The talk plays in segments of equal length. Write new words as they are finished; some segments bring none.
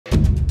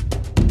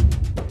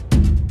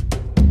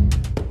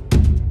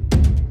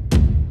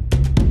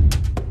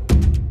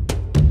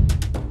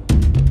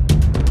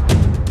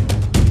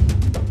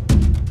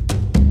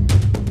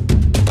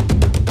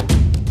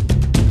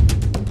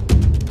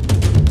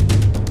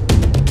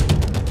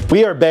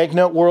We are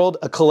Banknote World,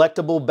 a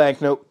collectible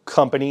banknote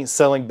company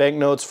selling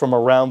banknotes from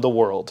around the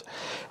world.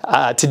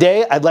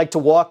 Today, I'd like to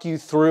walk you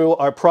through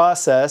our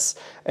process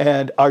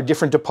and our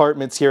different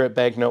departments here at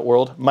Banknote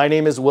World. My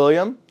name is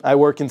William. I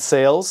work in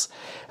sales.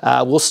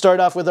 We'll start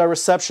off with our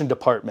reception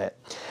department.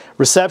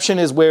 Reception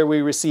is where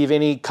we receive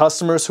any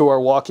customers who are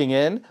walking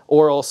in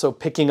or also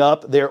picking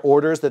up their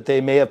orders that they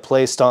may have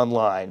placed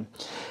online.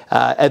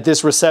 At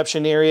this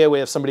reception area, we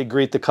have somebody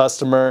greet the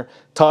customer,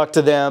 talk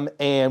to them,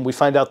 and we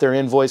find out their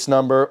invoice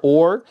number,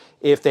 or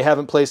if they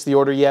haven't placed the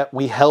order yet,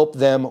 we help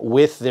them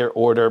with their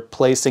order,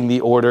 placing the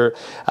order,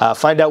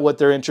 find out what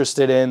they're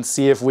interested in,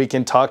 see if we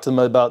can talk to them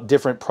about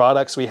different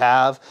products we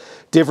have,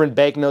 different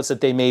banknotes that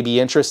they may be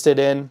interested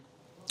in,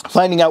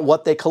 finding out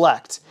what they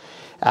collect.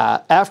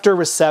 After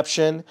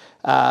reception,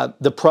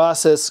 the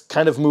process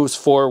kind of moves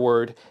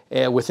forward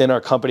within our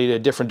company to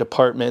different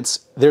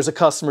departments. There's a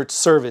customer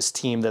service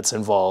team that's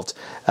involved.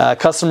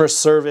 Customer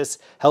service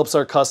helps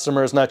our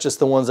customers, not just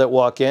the ones that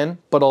walk in,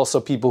 but also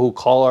people who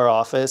call our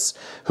office,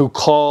 who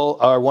call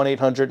our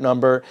 1-800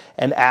 number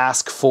and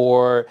ask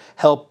for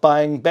help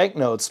buying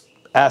banknotes,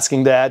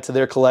 asking to add to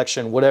their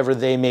collection, whatever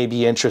they may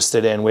be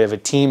interested in. We have a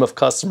team of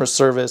customer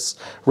service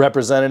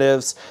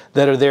representatives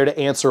that are there to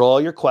answer all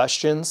your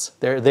questions.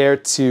 They're there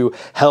to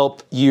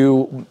help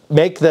you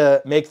make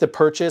the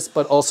purchase,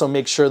 but also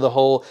make sure the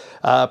whole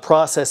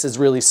process is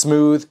really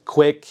smooth,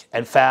 quick,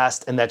 and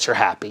fast, and that you're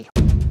happy.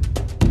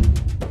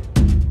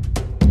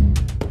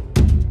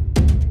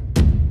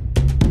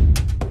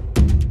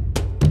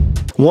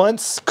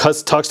 Once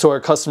talks to our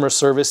customer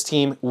service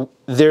team,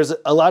 there's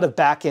a lot of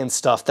back-end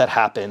stuff that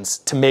happens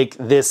to make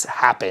this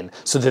happen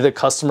so that the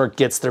customer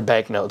gets their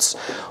banknotes.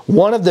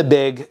 One of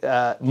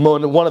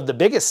the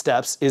biggest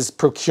steps is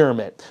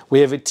procurement. We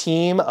have a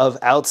team of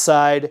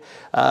outside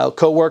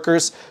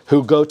co-workers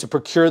who go to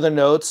procure the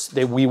notes.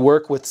 We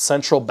work with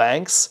central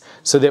banks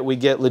so that we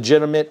get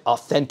legitimate,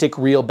 authentic,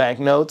 real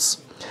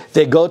banknotes.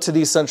 They go to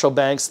these central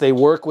banks, they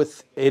work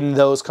in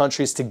those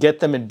countries to get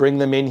them and bring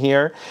them in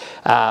here.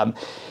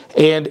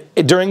 And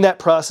during that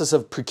process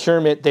of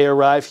procurement, they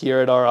arrive here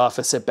at our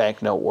office at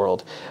Banknote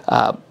World.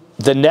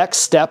 The next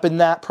step in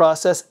that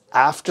process,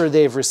 after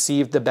they've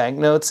received the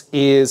banknotes,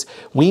 is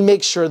we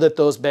make sure that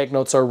those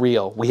banknotes are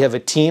real. We have a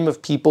team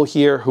of people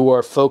here who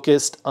are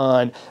focused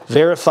on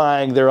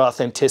verifying their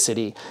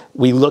authenticity.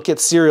 We look at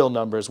serial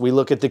numbers. We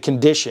look at the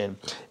condition.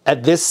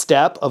 At this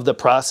step of the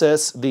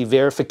process, the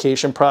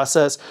verification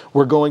process,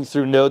 we're going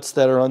through notes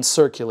that are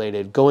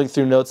uncirculated, going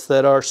through notes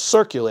that are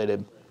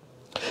circulated,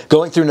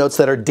 going through notes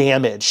that are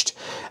damaged.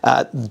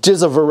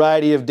 Just a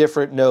variety of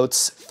different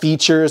notes,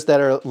 features that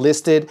are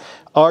listed.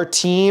 Our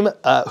team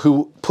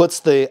who puts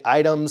the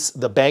items,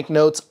 the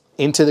banknotes,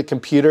 into the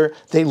computer,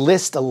 they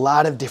list a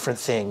lot of different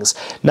things,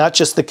 not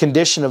just the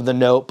condition of the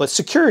note, but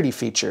security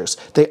features.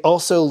 They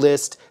also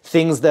list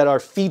things that are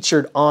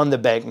featured on the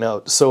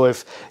banknote. So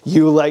if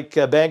you like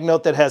a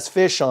banknote that has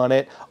fish on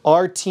it,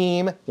 our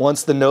team,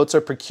 once the notes are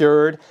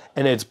procured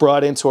and it's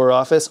brought into our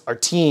office, our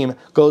team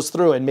goes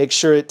through and makes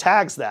sure it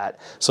tags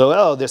that. So,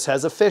 oh, this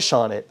has a fish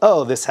on it.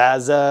 Oh, this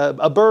has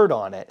a bird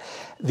on it.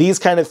 These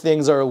kind of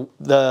things are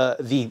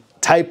the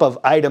type of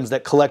items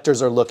that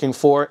collectors are looking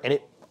for, and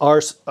our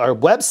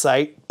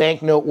website,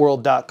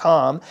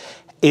 banknoteworld.com,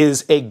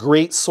 is a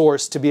great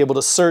source to be able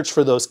to search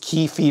for those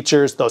key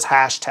features, those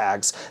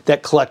hashtags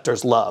that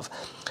collectors love.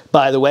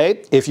 By the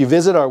way, if you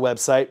visit our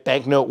website,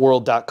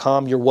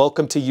 banknoteworld.com, you're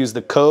welcome to use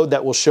the code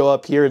that will show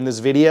up here in this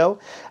video.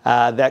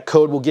 That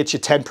code will get you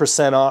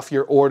 10% off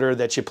your order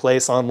that you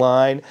place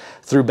online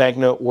through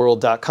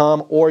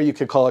banknoteworld.com, or you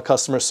could call a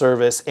customer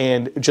service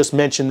and just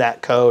mention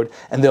that code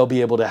and they'll be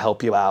able to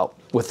help you out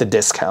with the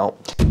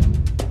discount.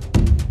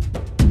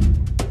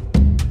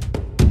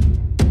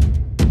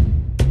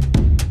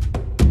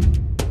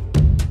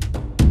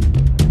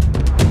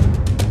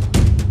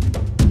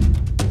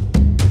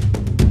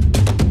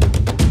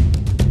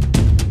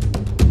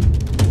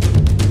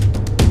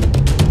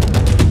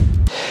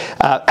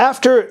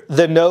 After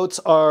the notes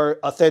are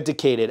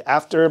authenticated,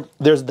 after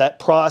there's that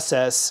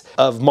process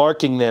of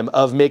marking them,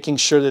 of making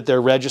sure that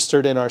they're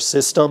registered in our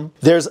system,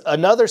 there's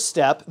another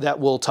step that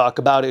we'll talk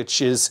about,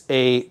 which is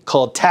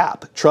called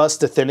TAP,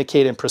 Trust,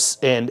 Authenticate, and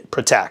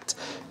Protect.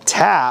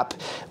 TAP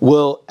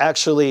will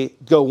actually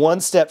go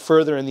one step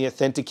further in the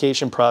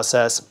authentication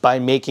process by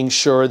making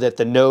sure that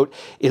the note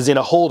is in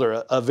a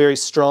holder, a very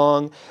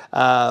strong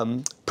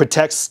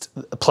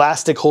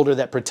plastic holder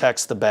that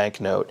protects the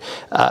banknote.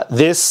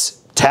 This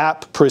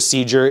TAP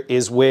procedure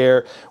is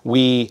where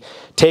we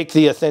take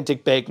the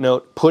authentic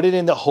banknote, put it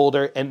in the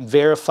holder, and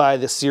verify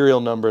the serial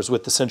numbers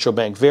with the central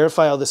bank.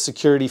 Verify all the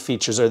security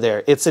features are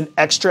there. It's an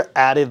extra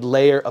added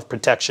layer of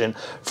protection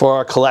for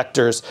our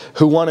collectors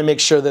who want to make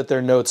sure that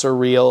their notes are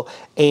real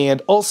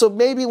and also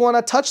maybe want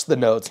to touch the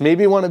notes,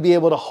 maybe want to be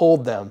able to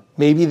hold them.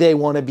 Maybe they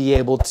want to be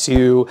able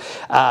to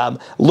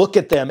look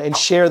at them and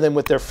share them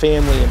with their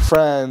family and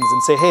friends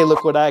and say, hey,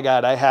 look what I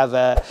got. I have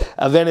a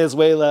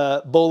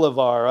Venezuela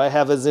Bolivar. I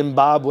have a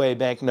Zimbabwe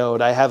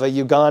banknote. I have a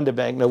Uganda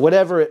banknote,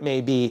 whatever it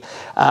may be.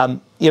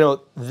 You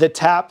know, the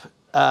TAP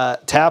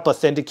tap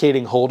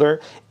authenticating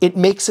holder, it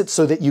makes it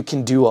so that you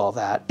can do all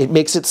that. It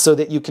makes it so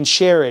that you can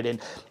share it.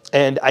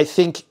 And I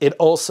think it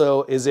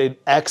also is an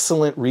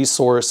excellent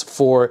resource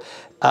for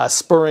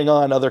spurring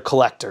on other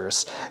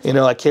collectors. You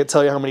know, I can't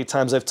tell you how many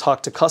times I've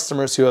talked to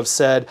customers who have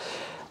said,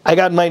 I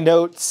got my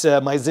notes,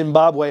 my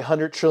Zimbabwe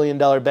 $100 trillion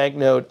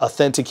banknote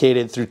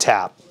authenticated through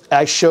tap.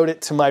 I showed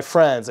it to my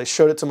friends. I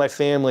showed it to my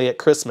family at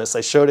Christmas.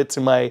 I showed it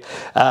to my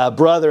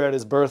brother at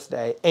his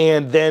birthday.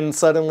 And then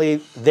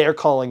suddenly they're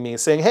calling me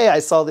saying, hey, I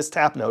saw this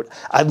tap note.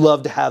 I'd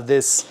love to have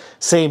this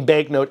same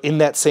banknote in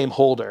that same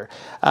holder.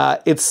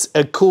 It's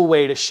a cool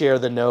way to share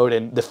the note,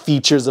 and the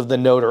features of the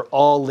note are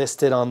all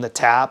listed on the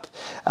tap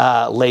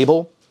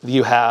label.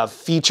 You have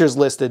features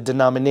listed: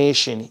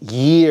 denomination,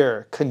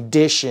 year,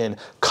 condition,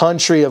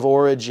 country of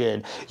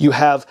origin. You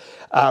have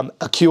a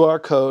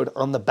QR code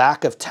on the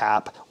back of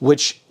tap,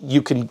 which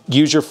you can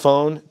use your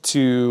phone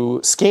to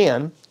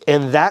scan,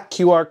 and that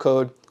QR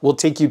code will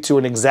take you to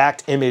an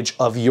exact image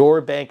of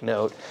your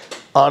banknote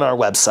on our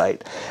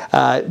website.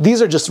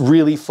 These are just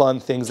really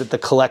fun things that the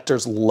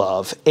collectors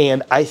love,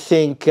 and I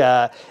think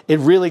it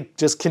really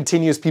just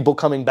continues people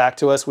coming back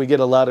to us. We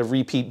get a lot of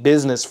repeat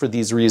business for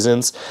these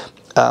reasons.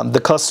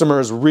 The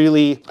customers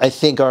really, I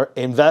think, are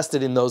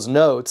invested in those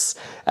notes,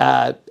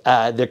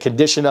 the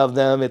condition of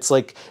them. It's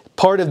like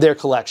part of their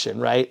collection,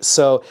 right?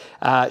 So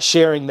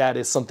sharing that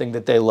is something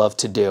that they love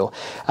to do.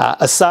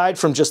 Aside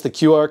from just the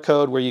QR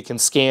code where you can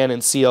scan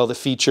and see all the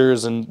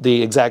features and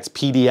the exact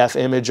PDF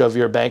image of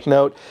your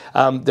banknote,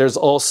 there's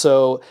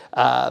also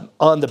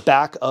on the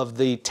back of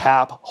the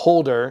tap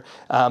holder,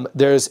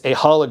 there's a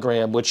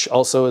hologram, which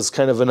also is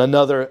kind of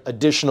another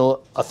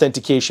additional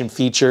authentication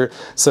feature,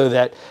 so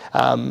that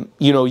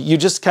you know, you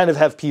just kind of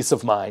have peace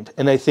of mind.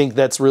 And I think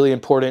that's really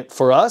important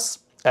for us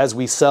as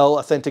we sell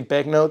authentic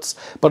banknotes,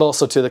 but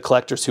also to the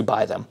collectors who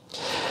buy them.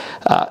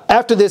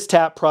 After this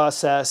tap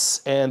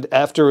process, and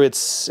after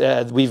it's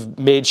we've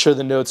made sure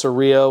the notes are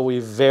real,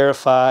 we've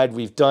verified,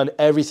 we've done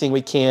everything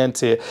we can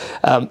to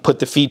put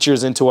the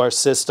features into our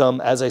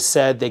system. As I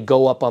said, they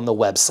go up on the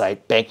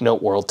website,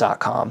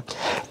 banknoteworld.com.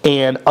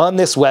 And on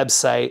this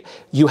website,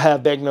 you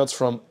have banknotes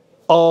from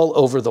all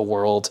over the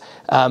world.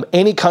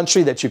 Any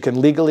country that you can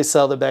legally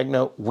sell the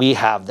banknote, we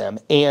have them.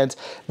 And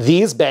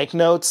these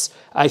banknotes,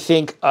 I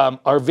think,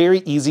 are very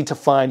easy to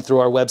find through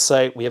our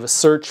website. We have a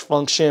search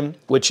function,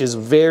 which is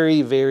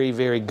very, very,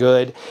 very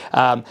good.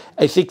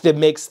 I think that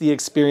makes the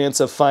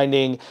experience of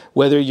finding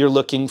whether you're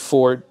looking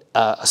for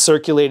a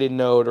circulated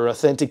note or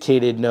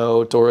authenticated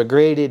note or a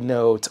graded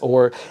note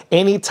or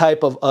any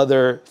type of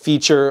other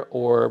feature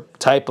or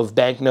type of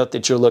banknote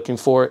that you're looking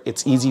for,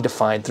 it's easy to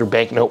find through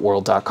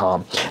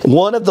banknoteworld.com.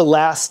 One of the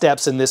last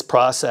steps in this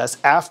process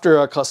after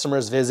our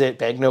customers visit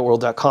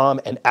banknoteworld.com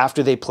and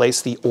after they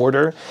place the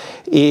order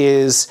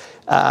is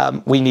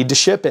we need to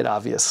ship it,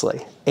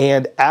 obviously.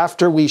 And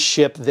after we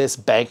ship this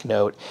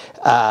banknote,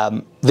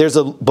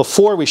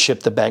 before we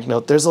ship the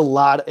banknote, there's a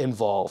lot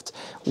involved.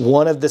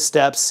 One of the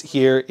steps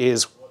here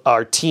is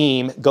our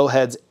team go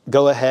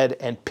ahead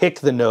and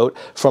pick the note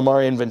from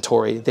our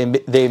inventory.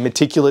 They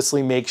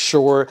meticulously make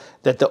sure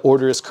that the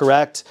order is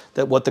correct,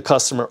 that what the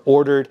customer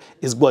ordered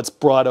is what's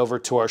brought over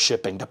to our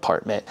shipping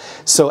department.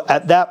 So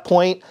at that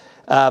point,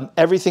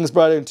 everything's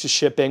brought into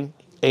shipping,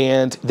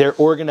 and they're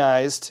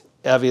organized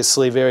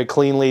obviously very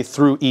cleanly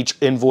through each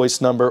invoice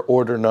number,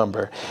 order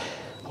number.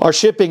 Our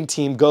shipping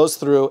team goes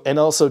through and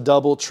also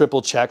double,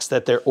 triple checks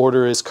that their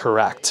order is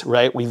correct,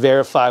 right? We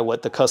verify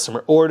what the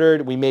customer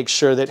ordered. We make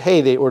sure that,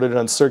 hey, they ordered an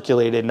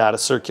uncirculated, not a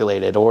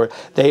circulated, or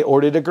they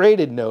ordered a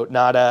graded note,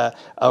 not a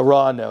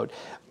raw note.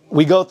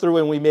 We go through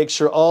and we make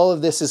sure all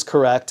of this is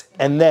correct,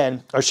 and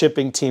then our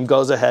shipping team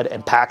goes ahead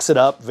and packs it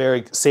up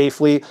very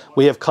safely.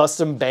 We have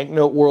custom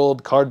Banknote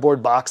World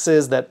cardboard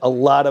boxes that a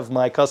lot of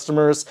my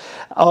customers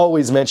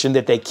always mention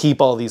that they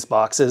keep all these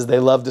boxes. They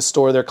love to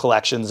store their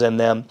collections in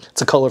them.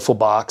 It's a colorful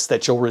box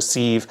that you'll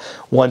receive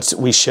once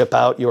we ship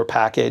out your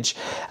package.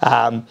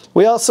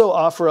 We also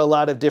offer a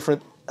lot of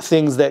different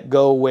things that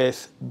go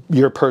with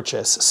your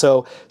purchase.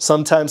 So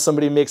sometimes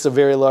somebody makes a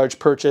very large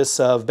purchase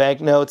of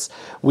banknotes.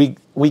 We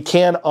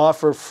can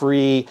offer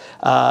free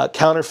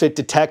counterfeit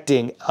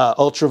detecting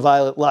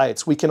ultraviolet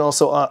lights. We can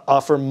also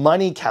offer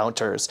money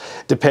counters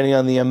depending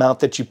on the amount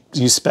that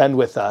you spend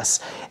with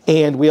us.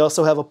 And we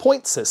also have a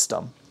point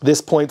system.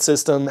 This point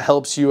system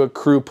helps you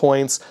accrue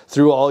points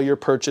through all your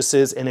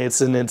purchases, and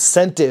it's an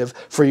incentive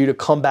for you to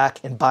come back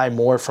and buy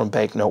more from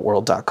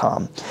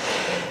banknoteworld.com.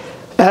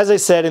 As I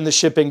said, in the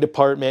shipping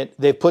department,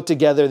 they've put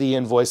together the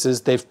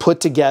invoices. They've put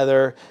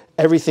together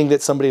everything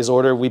that somebody's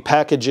ordered. We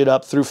package it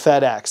up through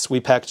FedEx.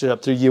 We package it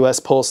up through US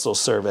Postal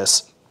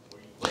Service.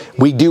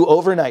 We do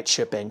overnight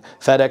shipping,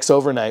 FedEx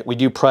overnight. We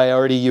do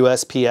priority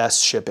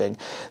USPS shipping.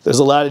 There's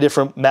a lot of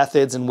different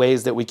methods and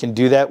ways that we can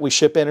do that. We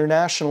ship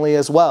internationally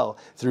as well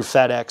through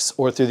FedEx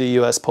or through the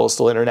US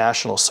Postal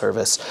International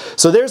Service.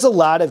 So there's a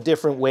lot of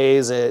different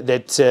ways that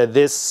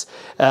this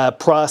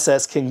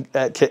process can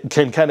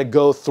kind of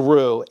go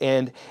through.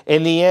 And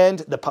in the end,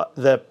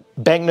 the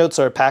banknotes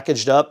are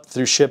packaged up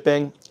through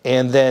shipping,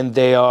 and then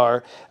they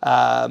are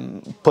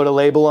put a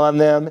label on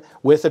them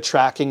with a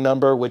tracking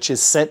number, which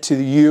is sent to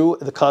you,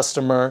 the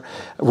customer,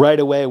 right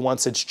away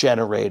once it's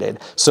generated.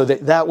 So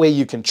that way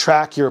you can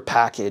track your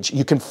package.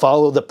 You can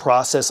follow the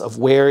process of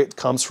where it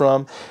comes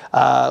from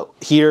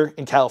here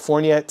in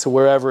California to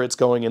wherever it's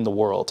going in the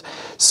world.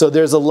 So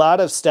there's a lot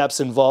of steps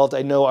involved.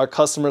 I know our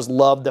customers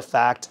love the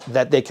fact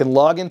that they can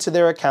log into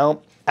their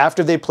account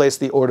after they place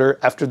the order,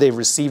 after they've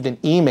received an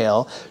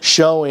email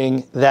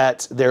showing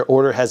that their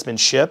order has been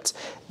shipped.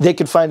 They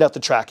can find out the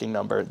tracking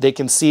number. They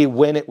can see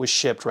when it was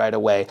shipped right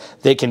away.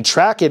 They can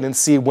track it and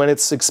see when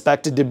it's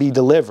expected to be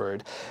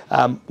delivered.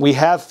 We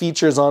have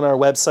features on our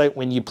website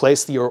when you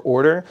place your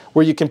order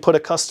where you can put a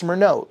customer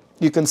note.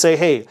 You can say,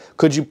 hey,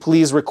 could you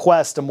please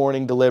request a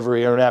morning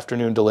delivery or an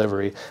afternoon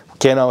delivery?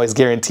 Can't always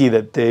guarantee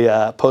that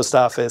the post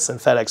office and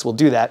FedEx will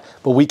do that,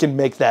 but we can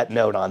make that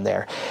note on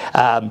there.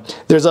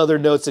 There's other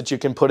notes that you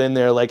can put in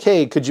there like,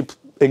 hey, could you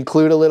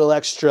include a little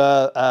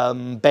extra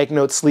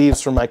banknote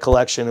sleeves from my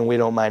collection, and we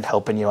don't mind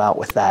helping you out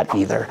with that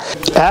either.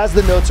 As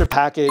the notes are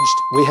packaged,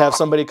 we have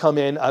somebody come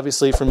in,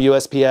 obviously from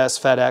USPS,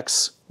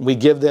 FedEx. We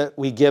give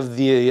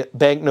the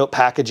banknote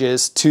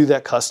packages to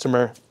that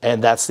customer,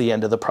 and that's the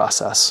end of the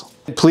process.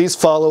 Please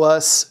follow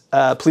us.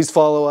 Please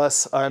follow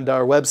us on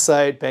our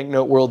website,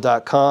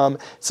 banknoteworld.com.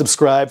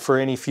 Subscribe for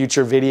any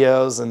future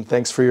videos, and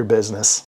thanks for your business.